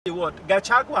What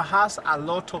Gachagua has a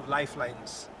lot of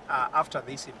lifelines after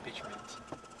this impeachment.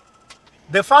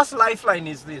 The first lifeline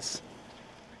is this: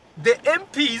 the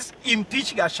MPs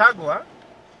impeach Gachagua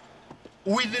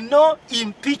with no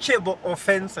impeachable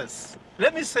offenses.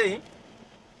 Let me say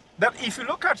that if you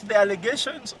look at the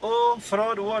allegations of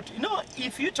fraud,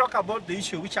 if you talk about the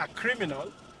issue which are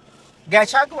criminal,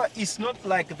 Gachagua is not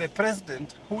like the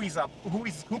president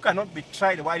who cannot be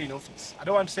tried while in office. I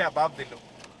don't want to say above the law.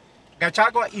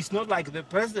 Gachagua is not like the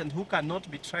president who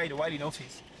cannot be tried while in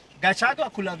office.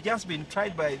 Gachagua could have just been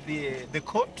tried by the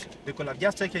court. They could have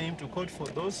just taken him to court for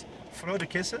those fraud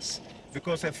cases,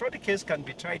 because a fraud case can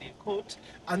be tried in court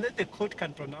and then the court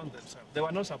can pronounce themselves. They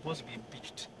were not supposed to be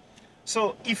impeached.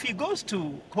 So if he goes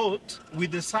to court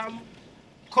with some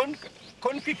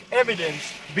concrete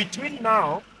evidence between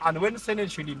now and when the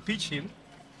Senate should impeach him,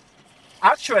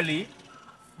 actually,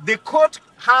 the court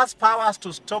has powers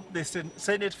to stop the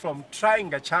Senate from trying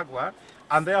Gachagua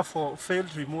and therefore fail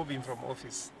to remove him from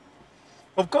office.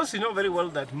 Of course, you know very well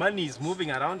that money is moving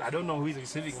around. I don't know who is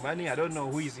receiving money. I don't know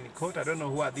who is in court. I don't know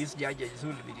who are these judges who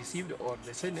will be received or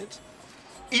the Senate.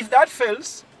 If that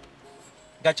fails,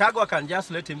 Gachagua can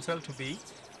just let himself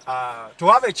to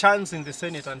have a chance in the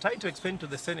Senate and try to explain to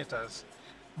the senators,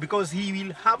 because he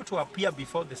will have to appear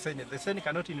before the Senate. The Senate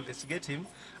cannot investigate him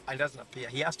and doesn't appear.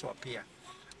 He has to appear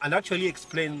and actually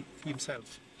explain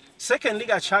himself. Secondly,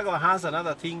 Gachagua has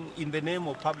another thing in the name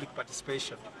of public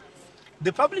participation.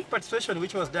 The public participation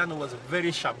which was done was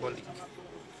very shambolic,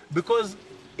 because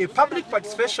a public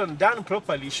participation done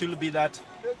properly should be that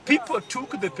people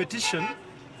took the petition,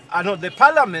 the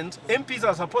parliament, MPs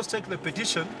are supposed to take the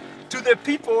petition to the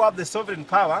people who have the sovereign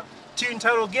power to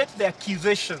interrogate the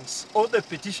accusations or the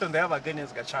petition they have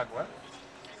against Gachagua.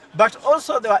 But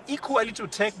also they were equally to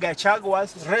take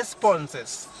Gachagua's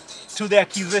responses to the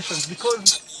accusations,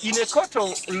 because in a court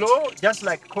of law, just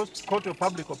like court of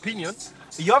public opinion,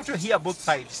 you have to hear both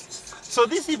sides. So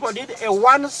these people did a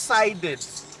one-sided,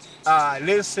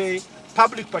 let's say,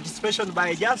 public participation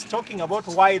by just talking about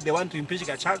why they want to impeach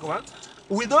Gachagua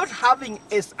without having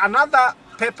another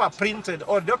paper printed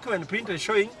or document printed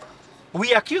showing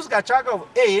we accuse Gachagua of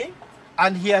A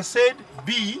and he has said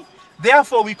B,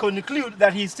 therefore we conclude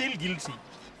that he's still guilty.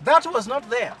 That was not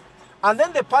there. And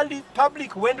then the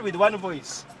public went with one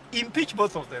voice, impeach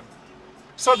both of them.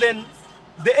 So then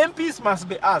the MPs must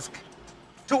be asked,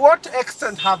 to what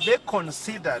extent have they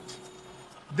considered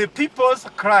the people's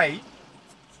cry,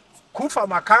 Kufa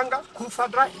Makanga, Kufa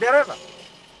Dereva?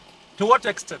 To what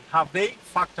extent have they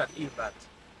factored in that?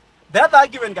 The other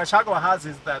argument Gachagua has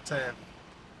is that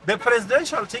the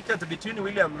presidential ticket between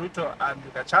William RUTO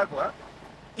and Gachagua,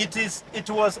 it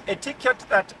was a ticket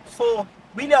that for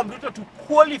William RUTO to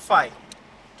qualify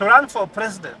to run for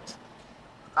president,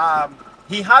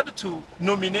 he had to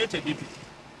nominate a deputy.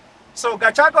 So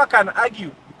Gachagua can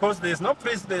argue, because there's no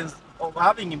precedence of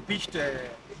having impeached a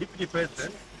deputy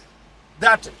president,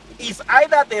 that is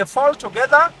either they fall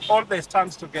together or they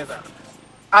stand together.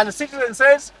 And the citizen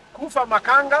says, Kufa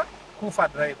Makanga, Kufa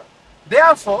driver.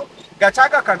 Therefore,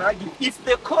 Gachagua can argue, if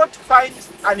the court finds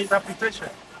an interpretation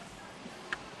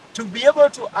to be able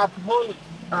to uphold,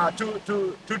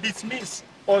 to dismiss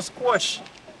or squash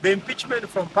the impeachment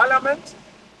from Parliament,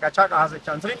 Gachagua has a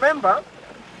chance. Remember,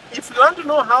 if you want to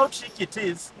know how tricky it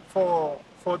is for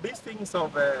these things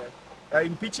of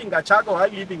impeaching Gachagua while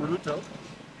leaving RUTO,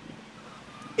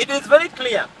 it is very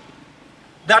clear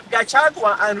that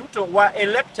Gachagua and RUTO were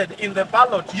elected in the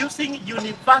ballot using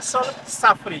universal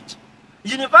suffrage.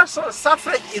 Universal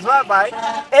suffrage is whereby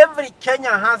every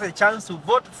Kenyan has a chance to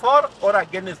vote for or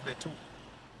against the two,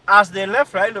 as they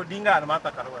left Raila Odinga and Martha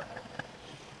Karua.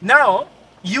 Now,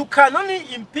 you can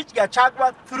only impeach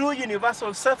Gachagua through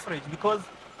universal suffrage, because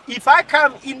if I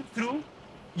come in through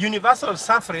universal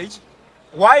suffrage,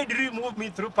 why do you move me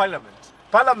through Parliament?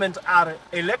 Parliament are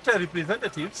elected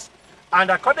representatives,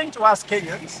 and according to us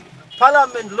Kenyans,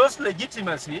 Parliament lost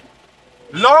legitimacy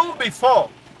long before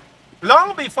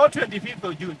 25th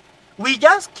of June. We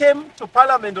just came to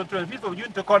Parliament on 25th of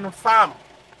June to confirm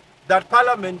that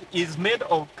Parliament is made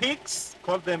of pigs,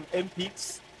 call them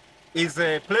MPs, is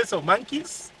a place of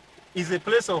monkeys, is a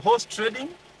place of horse trading,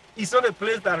 it's not a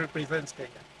place that represents Kenya.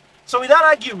 So with that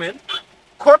argument,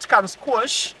 court can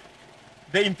squash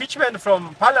the impeachment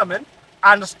from Parliament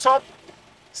and stop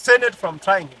Senate from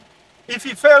trying him. If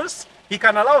he fails, he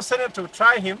can allow Senate to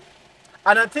try him.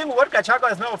 And I think what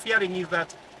Gachagua is now fearing is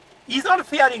that he's not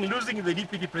fearing losing the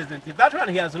deputy president. That one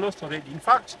he has lost already. In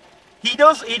fact, he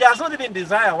does not even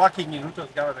desire working in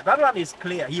Ruto's government. That one is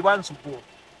clear. He wants to go.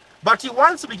 But he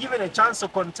wants to be given a chance to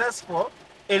contest for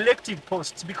elective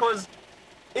posts, because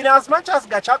In as much as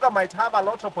Gachagua might have a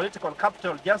lot of political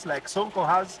capital, just like Sonko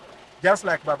has, just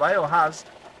like Babayo has,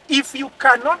 if you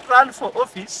cannot run for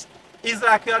office, it's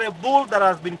like you're a bull that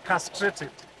has been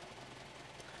castrated.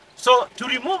 So to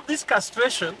remove this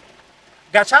castration,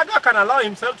 Gachagua can allow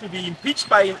himself to be impeached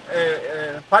by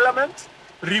Parliament,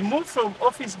 removed from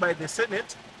office by the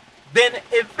Senate, then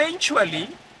eventually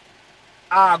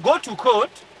go to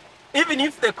court. Even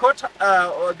if the court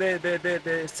or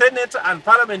the Senate and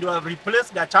Parliament will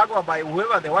replace Gachagua by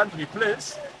whoever they want to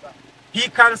replace, he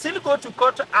can still go to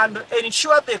court and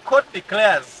ensure the court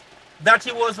declares that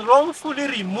he was wrongfully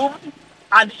removed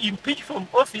and impeached from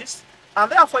office,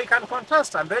 and therefore he can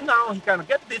contest. And then now he can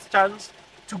get this chance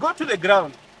to go to the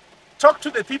ground, talk to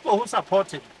the people who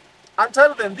support him, and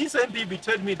tell them this MP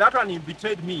betrayed me, that one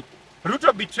betrayed me,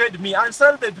 RUTO betrayed me, and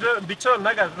sell the betrayal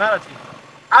narrative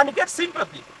and get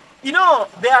sympathy. You know,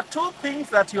 there are two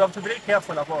things that you have to be very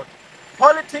careful about.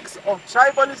 Politics of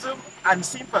tribalism and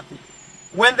sympathy.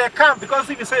 When they come, because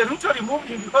if you say RUTO removed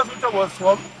him because RUTO was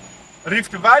from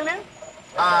Rift Valley,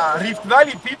 Rift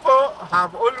Valley people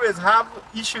have always have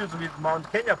issues with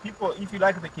Mount Kenya people, if you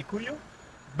like the Kikuyu.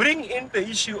 Bring in the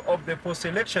issue of the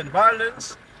post-election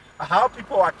violence, how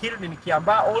people are killed in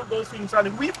Kiamba, all those things,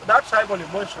 and with that tribal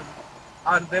emotion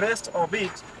and the rest of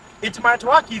it, it might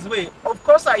work his way. Of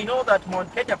course, I know that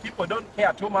Mount Kenya people don't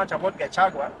care too much about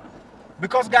Gachagua,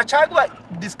 because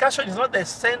Gachagua discussion is not the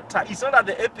center, it's not at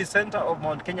the epicenter of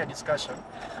Mount Kenya discussion.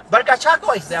 But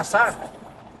Gachagua is their son.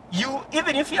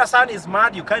 Even if your son is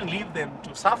mad, you can't leave them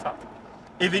to suffer.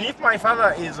 Even if my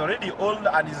father is already old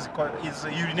and is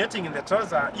urinating in the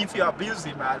trouser, if you abuse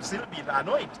him, I'll still be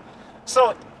annoyed.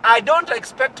 So I don't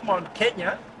expect Mount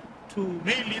Kenya to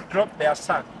really drop their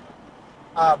son.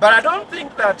 But I don't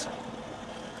think that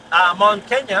Mount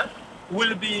Kenya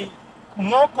will be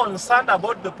more concerned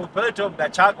about the popularity of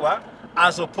Gachagua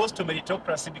as opposed to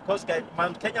meritocracy, because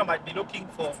Mount Kenya might be looking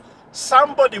for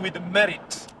somebody with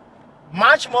merit,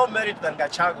 much more merit than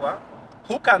Gachagua,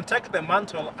 who can take the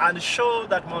mantle and show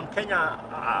that Mount Kenya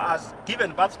has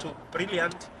given birth to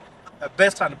brilliant,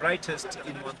 best and brightest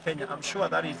in Mount Kenya. I'm sure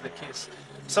that is the case.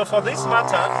 So for this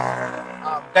matter,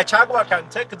 Gachagua can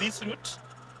take this route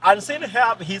and still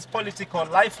have his political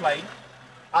lifeline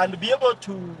and be able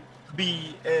to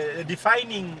be a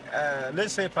defining,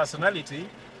 let's say, personality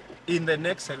in the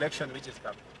next election which is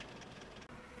coming.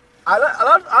 I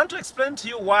want to explain to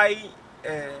you why,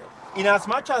 in as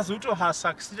much as RUTO has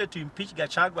succeeded to impeach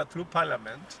Gachagua through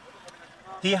Parliament,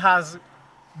 he has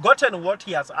gotten what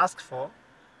he has asked for,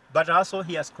 but also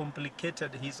he has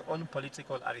complicated his own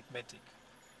political arithmetic.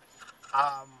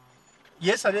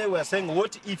 Yesterday we were saying,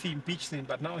 what if he impeached him?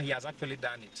 But now he has actually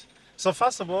done it. So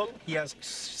first of all, he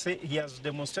has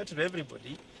demonstrated to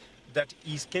everybody that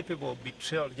he's capable of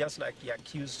betrayal, just like he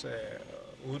accused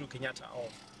Uhuru Kenyatta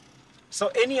of.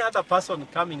 So any other person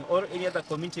coming or any other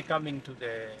committee coming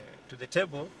to the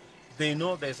table, they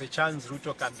know there's a chance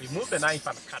RUTO can remove the knife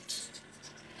and cut.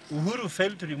 Uhuru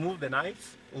failed to remove the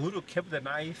knife. Uhuru kept the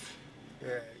knife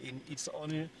in its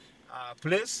own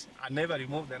place and never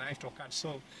removed the knife to cut.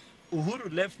 So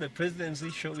Uhuru left the presidency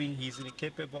showing he's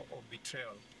incapable of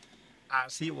betrayal,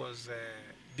 as he was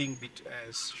being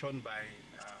shown by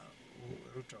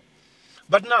RUTO.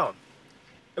 But now,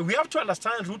 we have to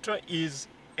understand RUTO is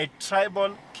a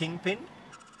tribal kingpin.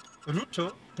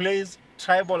 RUTO plays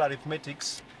tribal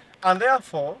arithmetics, and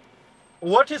therefore,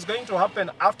 what is going to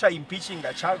happen after impeaching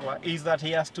Gachagua is that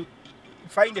he has to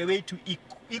find a way to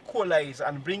equalize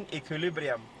and bring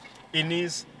equilibrium in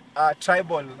his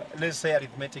tribal, let's say,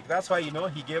 arithmetic. That's why, you know,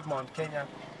 he gave Mount Kenya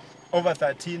over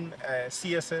 13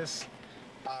 CSS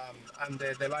and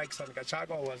the likes, and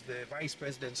Gachagua was the vice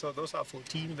president. So those are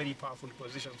 14 very powerful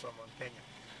positions from Mount Kenya.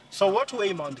 So what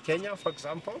way Mount Kenya, for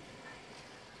example?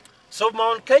 So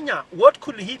Mount Kenya, what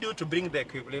could he do to bring the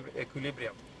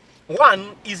equilibrium?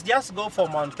 One is just go for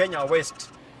Mount Kenya West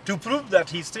to prove that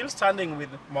he's still standing with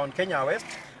Mount Kenya West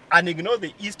and ignore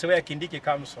the East where Kindiki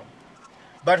comes from.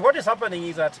 But what is happening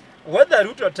is that whether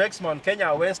RUTO takes Mount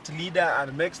Kenya West leader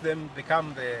and makes them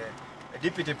become the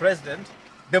deputy president,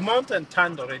 the mountain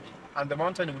turned already, and the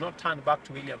mountain will not turn back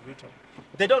to William Ruto.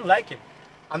 They don't like him.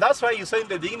 And that's why you saw in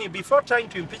the beginning, before trying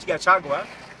to impeach Gachagua,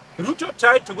 RUTO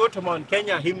tried to go to Mount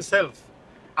Kenya himself,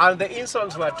 and the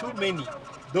insults were too many,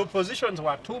 the oppositions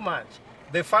were too much,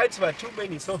 the fights were too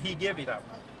many, so he gave it up.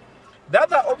 The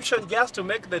other option, just to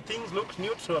make the things look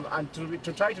neutral and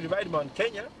to try to divide Mount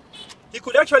Kenya, he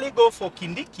could actually go for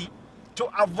Kindiki to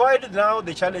avoid now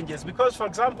the challenges. Because, for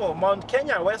example, Mount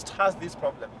Kenya West has this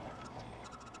problem.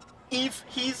 If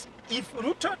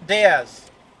RUTO dares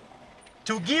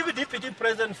to give deputy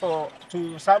president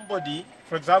to somebody,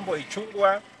 for example,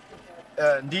 Ichungwa,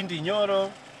 Ndindi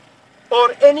Nyoro,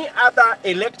 or any other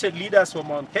elected leaders from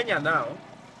Mount Kenya now,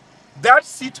 that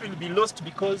seat will be lost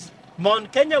because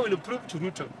Mount Kenya will prove to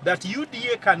Ruto that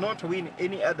UDA cannot win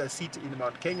any other seat in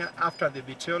Mount Kenya after the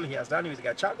betrayal he has done with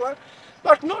Gachagua.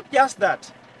 But not just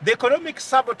that, the economic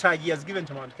sabotage he has given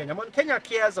to Mount Kenya. Mount Kenya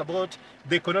cares about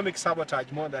the economic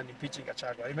sabotage more than impeaching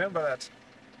Gachagua. Remember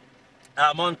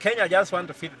that Mount Kenya just want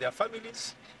to feed their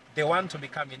families. They want to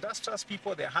become industrious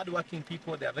people. They're hardworking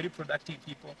people. They are very productive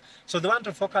people. So they want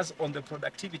to focus on the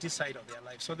productivity side of their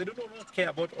life. So they do not care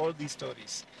about all these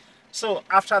stories. So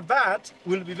after that,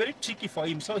 will be very tricky for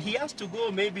him. So he has to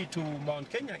go maybe to Mount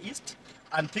Kenya East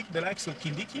and pick the likes of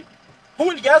Kindiki, who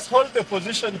will just hold the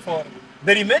position for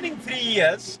the remaining 3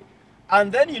 years.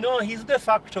 And then, his de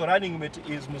facto running mate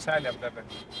is Musalia Mudavadi.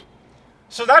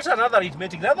 So that's another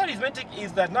arithmetic. The other arithmetic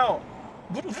is that now,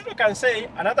 Ruto can say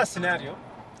another scenario,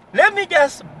 let me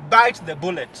just bite the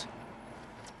bullet,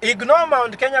 ignore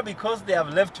Mount Kenya because they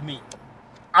have left me,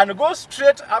 and go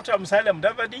straight after Musalia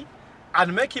Mudavadi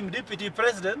and make him deputy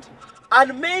president,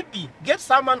 and maybe get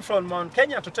someone from Mount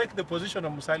Kenya to take the position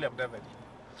of Musalia Mudavadi.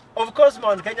 Of course,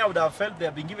 Mount Kenya would have felt they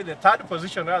have been given the third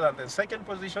position rather than the second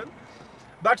position,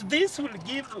 but this will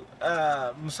give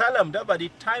Musalia Mudavadi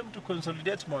time to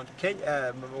consolidate Mount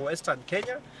Kenya, Western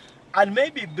Kenya, and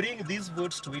maybe bring these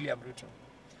votes to William Ruto.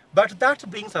 But that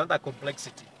brings another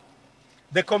complexity.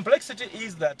 The complexity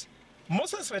is that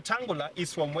Moses Wetangula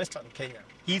is from Western Kenya.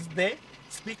 He's the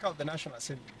Speaker of the National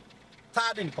Assembly,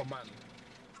 third in command.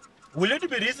 Will it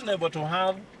be reasonable to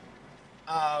have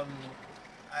a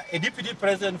deputy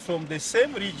president from the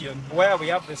same region where we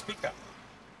have the Speaker?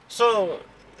 So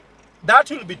that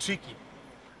will be tricky.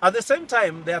 At the same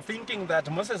time, they are thinking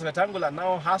that Moses Wetangula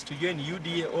now has to join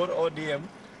UDA or ODM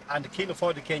and kill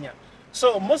Ford Kenya.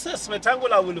 So Moses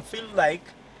Wetangula will feel like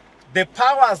the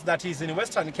powers that is in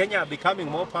Western Kenya are becoming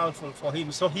more powerful for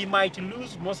him. So he might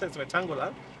lose Moses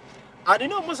Wetangula. And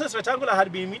Moses Wetangula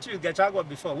had been meeting with Gachagua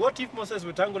before. What if Moses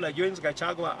Wetangula joins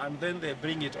Gachagua and then they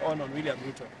bring it on William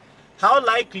Ruto? How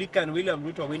likely can William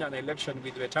Ruto win an election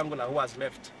with Wetangula, who has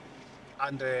left,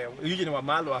 and Eugene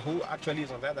Wamalwa, who actually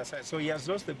is on the other side? So he has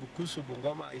lost the Bukusu.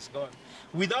 Bungoma is gone.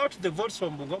 Without the votes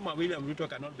from Bungoma, William Ruto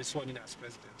cannot be sworn in as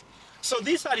president. So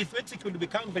this arithmetic will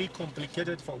become very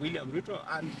complicated for William Ruto,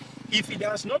 and if he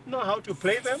does not know how to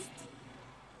play them,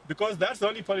 because that's the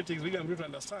only politics William Ruto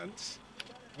understands,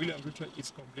 William Ruto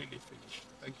is completely finished.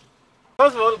 Thank you.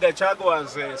 First of all,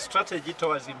 Gachagua's strategy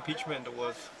towards impeachment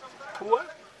was poor,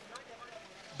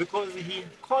 because he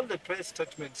called the press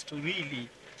statements to really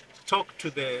talk to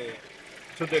the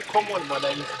common man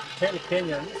and tell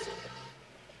Kenyans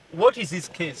what is his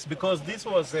case, because this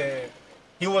was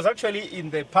he was actually in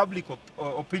the public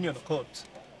opinion court.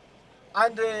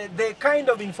 And the kind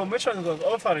of information he was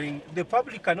offering, the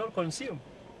public cannot consume.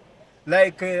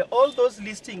 Like all those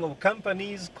listing of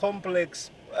companies,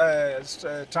 complex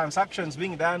transactions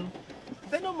being done,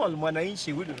 the normal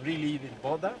mwananchi wouldn't really even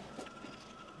bother.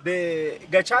 The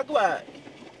Gachagua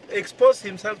exposed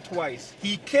himself twice.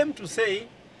 He came to say,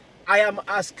 I am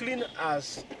as clean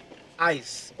as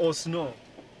ice or snow.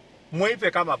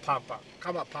 Mweupe kama pamba.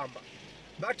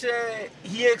 But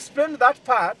he explained that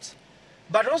part,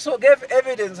 but also gave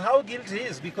evidence how guilty he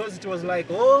is, because it was like,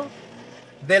 oh,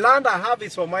 the land I have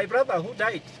is for my brother who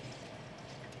died.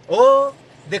 Oh,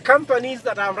 the companies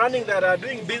that I'm running that are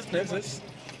doing businesses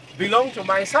belong to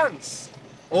my sons.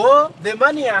 Oh, the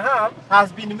money I have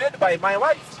has been made by my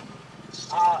wife.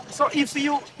 So if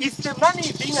the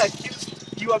money being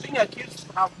accused, you are being accused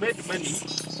to have made money,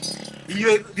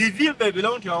 you reveal they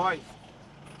belong to your wife.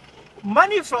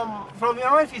 Money from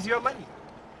your wife is your money.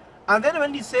 And then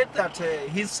when he said that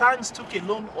his sons took a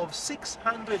loan of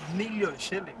 600 million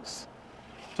shillings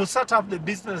to set up the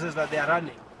businesses that they are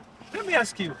running. Let me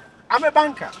ask you, I'm a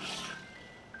banker.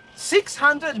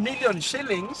 600 million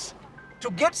shillings,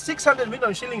 to get 600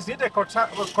 million shillings, you need a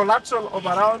collateral of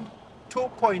around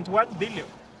 2.1 billion.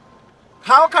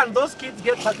 How can those kids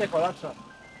get such a collateral?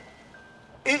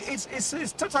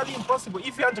 It's totally impossible.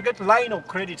 If you want to get line of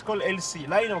credit, called LC,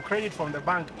 line of credit from the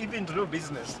bank, even to do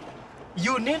business,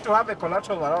 you need to have a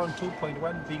collateral of around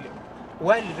 2.1 billion.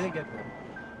 Where did they get them?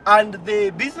 And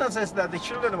the businesses that the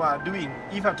children were doing,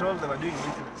 if at all they were doing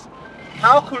business,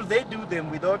 how could they do them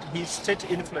without his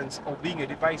state influence of being a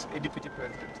deputy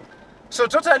president? So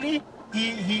totally,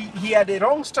 he had a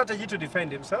wrong strategy to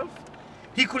defend himself.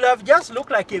 He could have just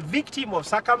looked like a victim of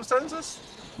circumstances.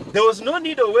 There was no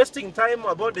need of wasting time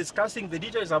about discussing the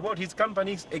details about his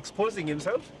companies exposing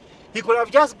himself. He could have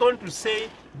just gone to say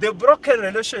the broken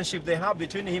relationship they have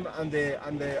between him and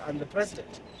the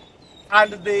president.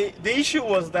 And the issue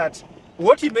was that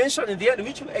what he mentioned in the end,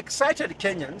 which excited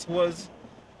Kenyans, was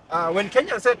when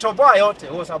Kenyans said Toboa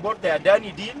Yote, was about the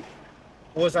Adani deal,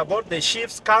 was about the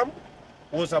shift scam,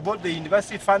 was about the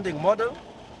university funding model,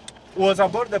 was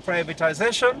about the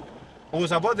privatization,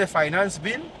 was about the finance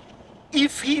bill.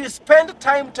 If he spent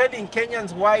time telling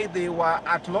Kenyans why they were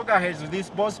at loggerheads with this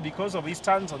boss because of his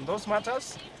stance on those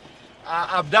matters,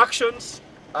 abductions,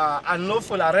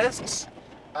 unlawful arrests,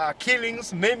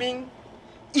 killings, maiming,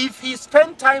 if he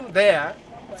spent time there,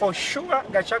 for sure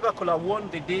Gachagua could have won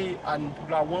the day and could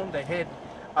have won the head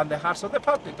and the hearts of the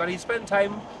public. But he spent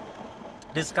time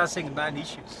discussing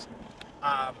non-issues.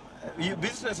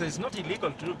 Business is not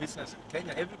illegal to do business in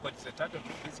Kenya. Everybody's entitled to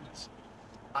do business.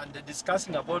 And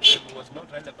discussing about them was not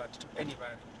relevant to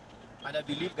anybody. And I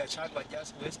believe Gachagua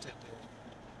just wasted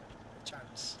the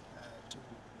chance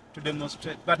to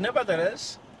demonstrate. But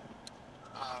nevertheless,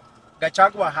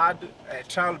 Gachagua had a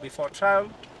trial before trial.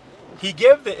 He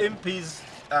gave the MPs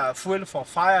fuel for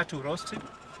fire to roast him.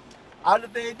 And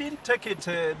they didn't take it,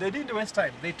 they didn't waste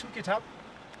time. They took it up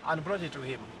and brought it to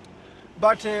him.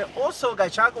 But also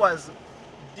Gachagua's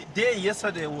day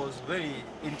yesterday was very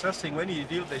interesting when he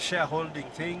revealed the shareholding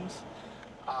things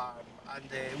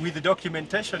and with the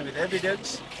documentation, with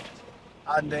evidence,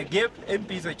 and gave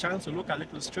MPs a chance to look a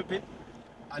little stupid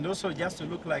and also just to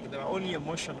look like they were only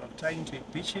emotional trying to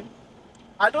impeach him.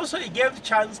 And also he gave a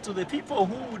chance to the people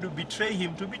who would betray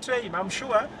him to betray him. I'm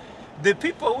sure the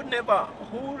people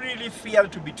who really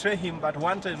feared to betray him but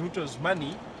wanted RUTO's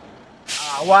money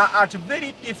were at a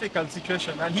very difficult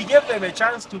situation, and he gave them a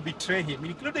chance to betray him,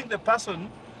 including the person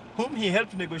whom he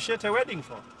helped negotiate a wedding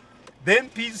for. The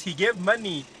MPs he gave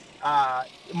money.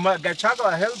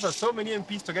 Gachagua helped so many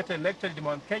MPs to get elected in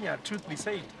Mount Kenya, truth be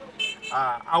said.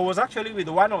 I was actually with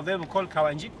one of them called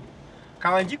Kawanjiku.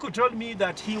 Kawanjiku told me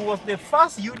that he was the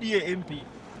first UDA MP,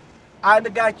 and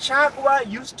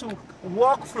Gachagua used to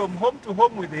walk from home to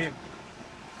home with him.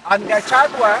 And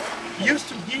Gachagua used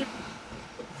to give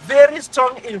very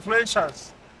strong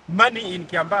influencers money in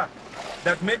Kiambaa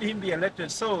that made him be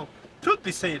elected. So, truth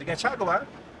be said, Gachagua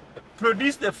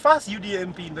produced the first UDA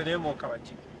MP in the name of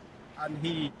Kawanjiku. And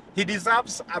he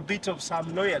deserves a bit of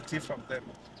some loyalty from them.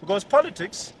 Because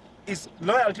politics is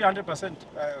loyalty 100%.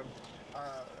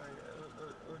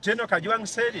 General Kajuang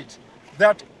said it,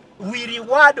 that we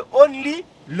reward only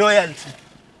loyalty.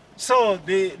 So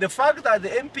the fact that the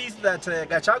MPs that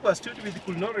Gachagua stood with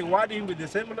could not reward him with the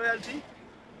same loyalty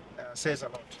says a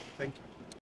lot. Thank you.